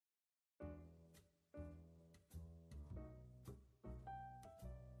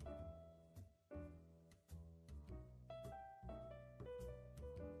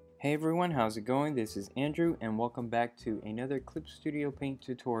Hey everyone, how's it going? This is Andrew and welcome back to another Clip Studio Paint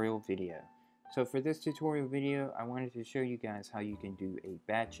tutorial video. So for this tutorial video, I wanted to show you guys how you can do a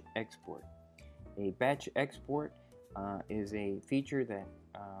batch export. A batch export is a feature that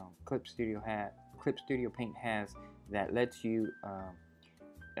Clip Studio Paint has that lets you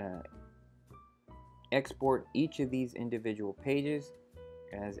export each of these individual pages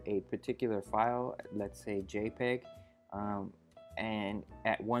as a particular file, let's say JPEG, and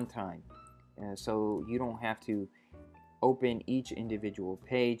at one time, so you don't have to open each individual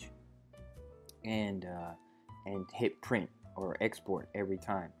page and hit print or export every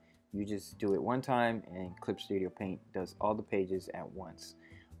time. You just do it one time and Clip Studio Paint does all the pages at once.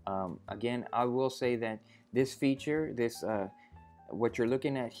 Again, I will say that this feature, what you're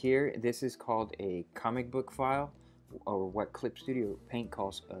looking at here, this is called a comic book file, or what Clip Studio Paint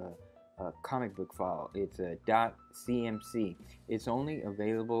calls a comic book file. It's a .cmc. It's only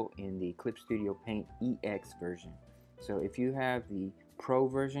available in the Clip Studio Paint EX version. So if you have the Pro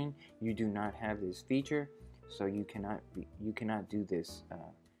version, you do not have this feature, so you cannot do this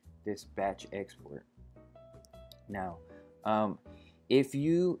this batch export. Now, if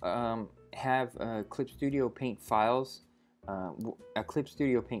you have Clip Studio Paint files, a Clip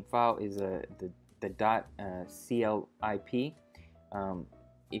Studio Paint file is the .clip.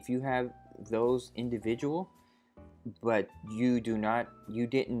 If you have those individual, but you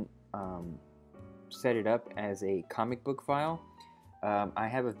didn't set it up as a comic book file, I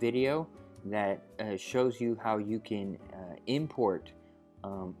have a video that shows you how you can import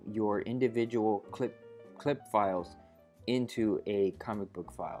your individual clip files into a comic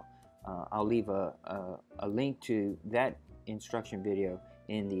book file. I'll leave a link to that instruction video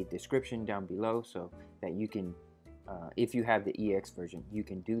in the description down below, so that you can, if you have the EX version, you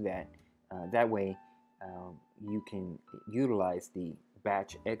can do that. That way you can utilize the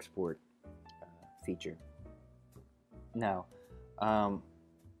batch export feature. Now,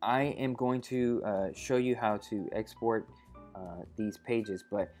 I am going to show you how to export these pages,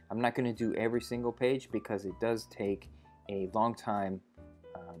 but I'm not going to do every single page because it does take a long time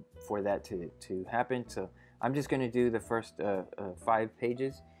for that to happen. So I'm just going to do the first 5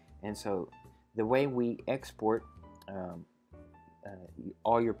 pages. And so the way we export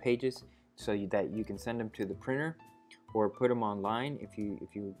all your pages so that you can send them to the printer or put them online if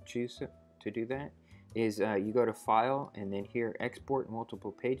you choose to do that is you go to File and then here Export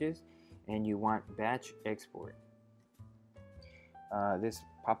Multiple Pages, and you want Batch Export. This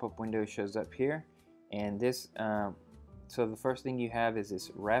pop-up window shows up here, and this so the first thing you have is this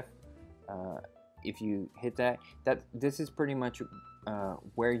ref. If you hit that, this is pretty much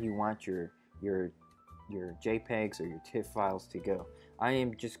where you want your JPEGs or your TIFF files to go. I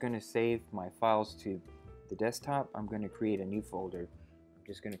am just going to save my files to the desktop. I'm going to create a new folder. I'm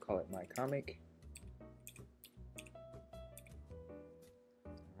just going to call it My Comic.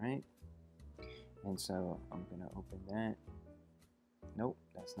 Alright, and so I'm going to open that. Nope,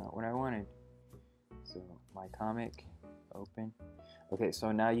 that's not what I wanted. So My Comic, open. Okay,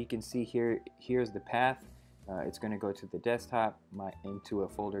 so now you can see here's the path. It's going to go to the desktop, into a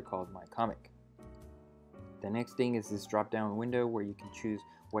folder called My Comic. The next thing is this drop down window where you can choose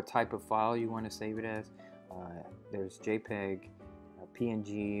what type of file you want to save it as. There's JPEG,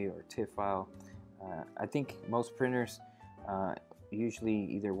 PNG, or TIFF file. I think most printers usually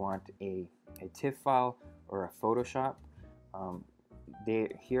either want a TIFF file or a Photoshop.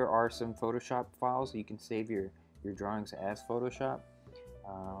 Here are some Photoshop files. You can save your drawings as Photoshop,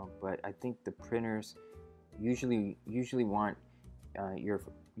 but I think the printers usually want your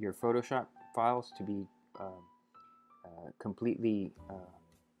Photoshop files to be completely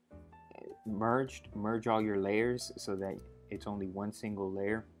merge all your layers so that it's only one single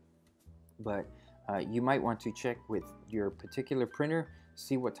layer. But you might want to check with your particular printer,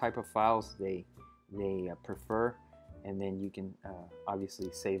 see what type of files they prefer, and then you can obviously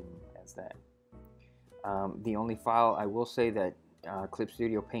save them as that. The only file I will say that Clip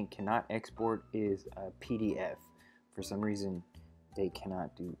Studio Paint cannot export is a PDF. For some reason they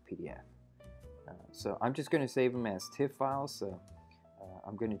cannot do PDF. So I'm just going to save them as TIFF files. So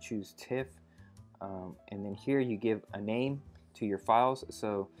I'm going to choose TIFF, and then here you give a name to your files.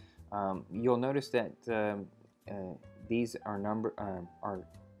 So you'll notice that these are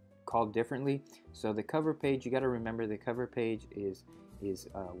called differently. So the cover page, you got to remember the cover page is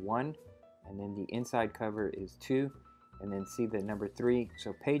 1, and then the inside cover is 2, and then see the number 3.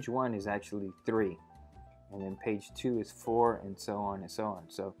 So page 1 is actually 3, and then page 2 is 4, and so on and so on.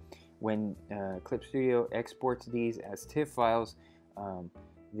 So when Clip Studio exports these as TIFF files,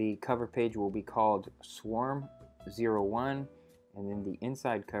 the cover page will be called Swarm 01, and then the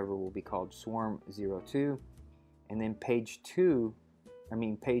inside cover will be called Swarm 02, and then page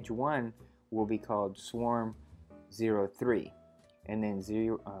 1 will be called Swarm 03, and then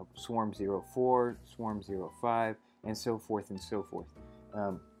Swarm 04, Swarm 05, and so forth and so forth.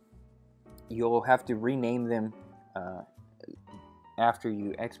 You'll have to rename them after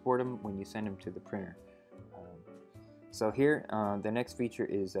you export them when you send them to the printer. So here, the next feature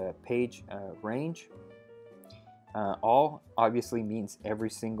is page range. All obviously means every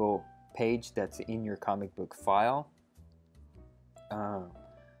single page that's in your comic book file.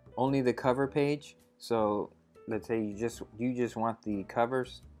 Only the cover page. So let's say you just want the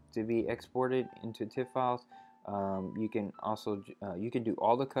covers to be exported into TIFF files. You can also you can do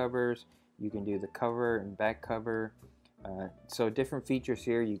all the covers. You can do the cover and back cover. So different features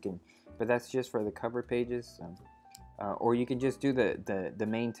here you can, but that's just for the cover pages. Or you can just do the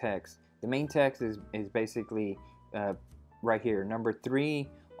main text. The main text is basically right here, number 3,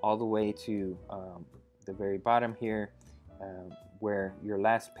 all the way to the very bottom here, where your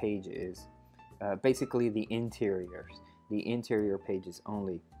last page is. Basically the interior pages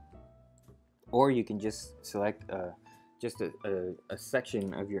only. Or you can just select just a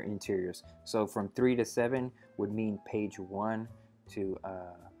section of your interiors. So from 3 to 7 would mean page 1 to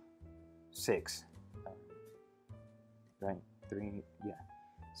 6. Right, 3, yeah.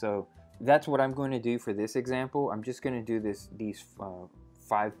 So that's what I'm going to do for this example. I'm just going to do these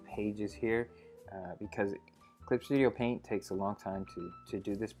 5 pages here because Clip Studio Paint takes a long time to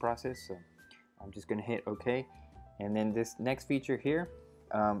do this process. So I'm just going to hit OK. And then this next feature here,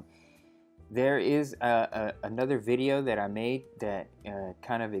 there is another video that I made that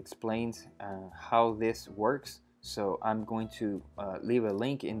kind of explains how this works. So I'm going to leave a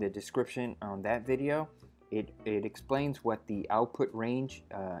link in the description on that video. It explains what the output range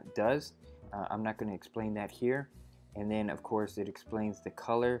does. I'm not going to explain that here. And then of course it explains the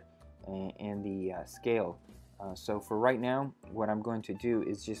color and the scale. So for right now, what I'm going to do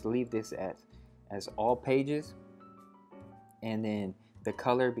is just leave this as all pages. And then the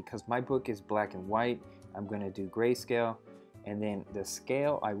color, because my book is black and white, I'm going to do grayscale. And then the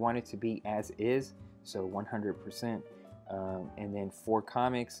scale, I want it to be as is, so 100%. And then for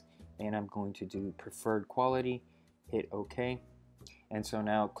comics, and I'm going to do preferred quality, hit OK. And so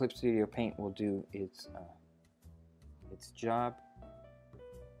now Clip Studio Paint will do its job.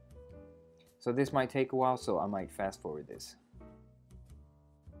 So this might take a while, so I might fast forward this.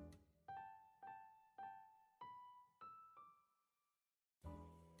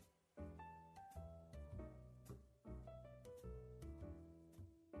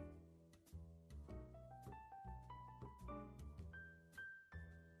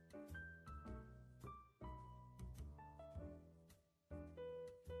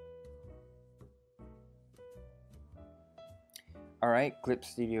 Alright, Clip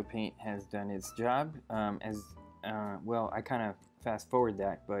Studio Paint has done its job. Well, I kind of fast forward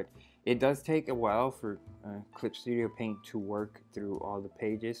that, but it does take a while for Clip Studio Paint to work through all the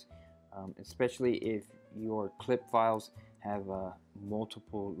pages, especially if your clip files have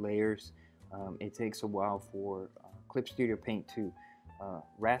multiple layers. It takes a while for Clip Studio Paint to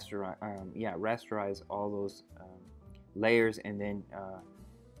rasterize all those layers and then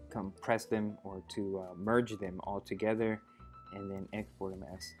compress them, or to merge them all together and then export them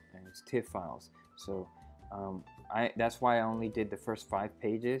as TIFF files. So that's why I only did the first 5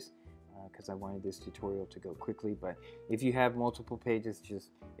 pages, because I wanted this tutorial to go quickly. But if you have multiple pages,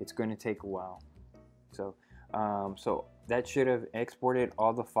 it's going to take a while. So so that should have exported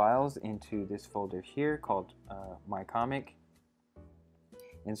all the files into this folder here called My Comic.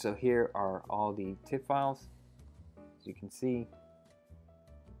 And so here are all the TIFF files, as you can see.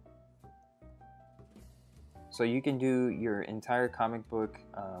 So you can do your entire comic book.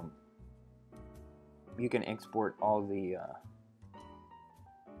 You can export all the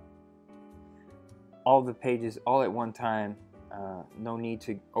pages all at one time. No need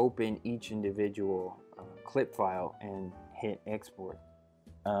to open each individual clip file and hit export.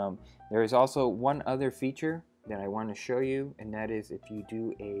 There is also one other feature that I want to show you, and that is if you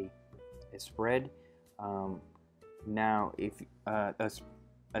do a spread. Now, if a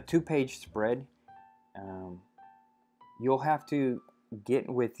 2-page spread, you'll have to get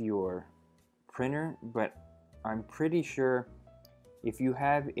with your printer, but I'm pretty sure if you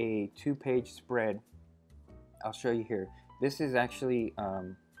have a 2-page spread, I'll show you here. This is actually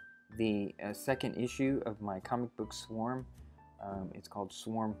the second issue of my comic book Swarm. It's called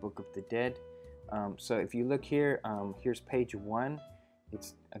Swarm Book of the Dead. So if you look here, here's page 1.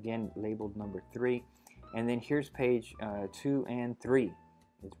 It's again labeled number 3, and then here's page 2 and 3,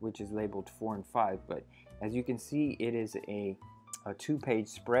 which is labeled 4 and 5. But as you can see, it is a a two-page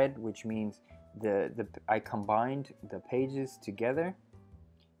spread, which means I combined the pages together,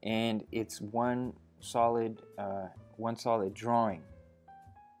 and it's one solid drawing.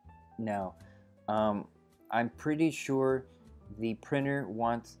 Now, I'm pretty sure the printer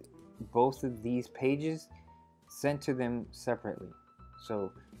wants both of these pages sent to them separately.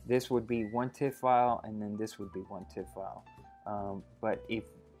 So this would be one TIFF file, and then this would be one TIFF file. But if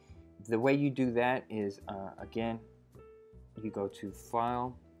the way you do that is, again, you go to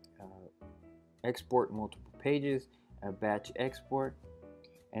File, Export Multiple Pages, Batch Export,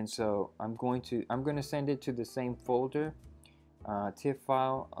 and so I'm going to send it to the same folder, TIFF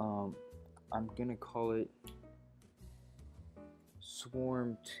file. I'm gonna call it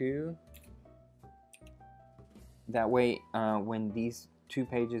Swarm2. That way, when these two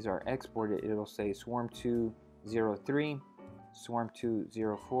pages are exported, it'll say Swarm203,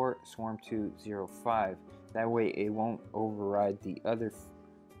 Swarm204, Swarm205. That way, it won't override the other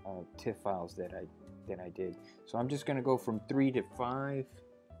TIFF files that I did. So I'm just gonna go from 3 to 5.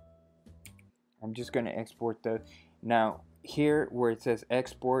 I'm just gonna export those. Now, here where it says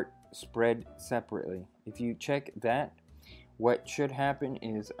export spread separately, if you check that, what should happen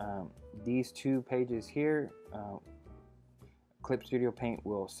is these two pages here, Clip Studio Paint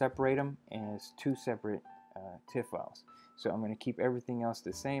will separate them as two separate TIFF files. So I'm going to keep everything else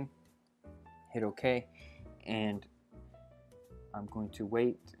the same, hit OK, and I'm going to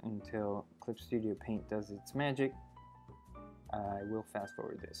wait until Clip Studio Paint does its magic. I will fast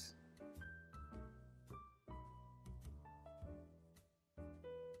forward this.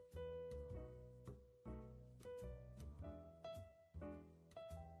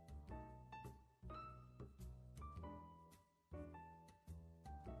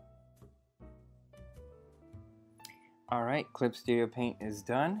 Alright, Clip Studio Paint is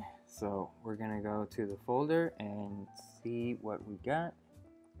done, so we're gonna go to the folder and see what we got.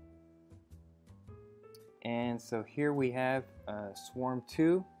 And so here we have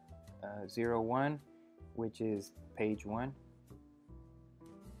Swarm2 01, which is page 1.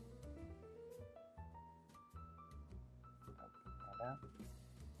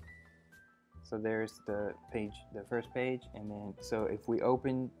 So there's the first page, and then so if we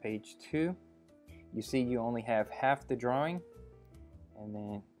open page 2, you see you only have half the drawing, and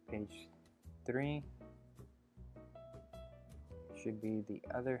then page 3 should be the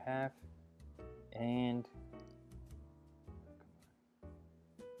other half, and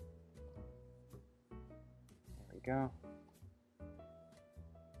there we go.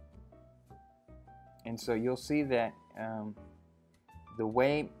 And so you'll see that the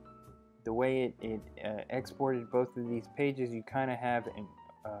way it exported both of these pages, you kind of have an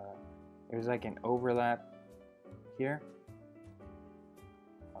there's like an overlap here.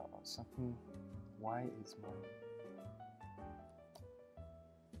 Something. Why is my?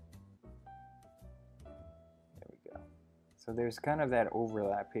 There we go. So there's kind of that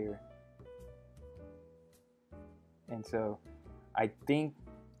overlap here, and so I think,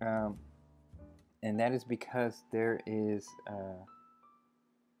 and that is because there is.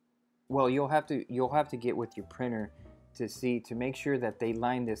 Well, you'll have to get with your printer to make sure that they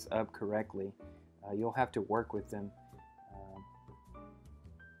line this up correctly. You'll have to work with them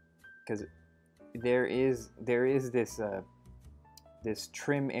because there is this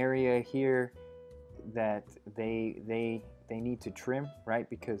trim area here that they need to trim, right?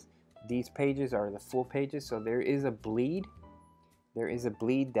 Because these pages are the full pages, so there is a bleed. There is a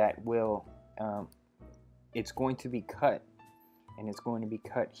bleed that will it's going to be cut, and it's going to be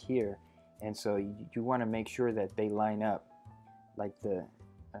cut here. And so you want to make sure that they line up, like the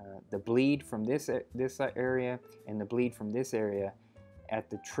bleed from this area and the bleed from this area at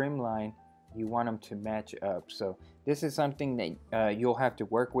the trim line. You want them to match up. So this is something that you'll have to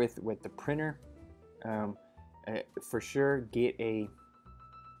work with the printer. For sure,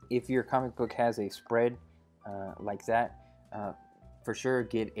 if your comic book has a spread like that, for sure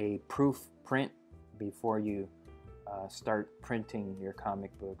get a proof print before you start printing your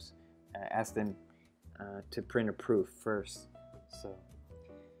comic books. Ask them to print a proof first. So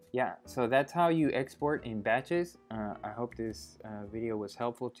yeah, so that's how you export in batches. I hope this video was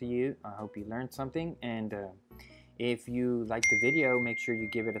helpful to you. I hope you learned something, and if you liked the video, make sure you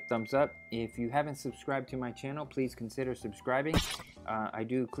give it a thumbs up. If you haven't subscribed to my channel, please consider subscribing. I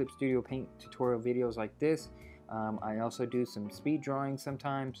do Clip Studio Paint tutorial videos like this. I also do some speed drawing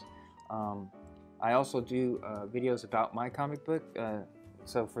sometimes. I also do videos about my comic book.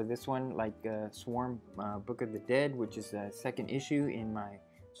 So for this one, like Swarm Book of the Dead, which is the second issue in my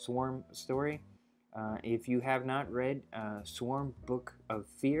Swarm story. If you have not read Swarm Book of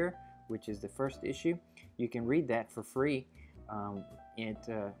Fear, which is the first issue, you can read that for free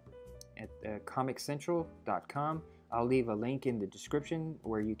at comiccentral.com. I'll leave a link in the description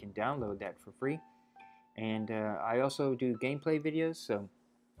where you can download that for free. And I also do gameplay videos, so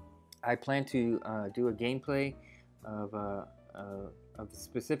I plan to do a gameplay of a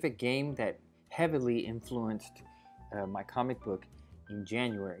specific game that heavily influenced my comic book in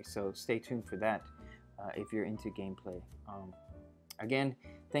January. So stay tuned for that if you're into gameplay. Again,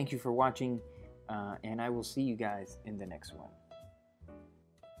 thank you for watching, and I will see you guys in the next one.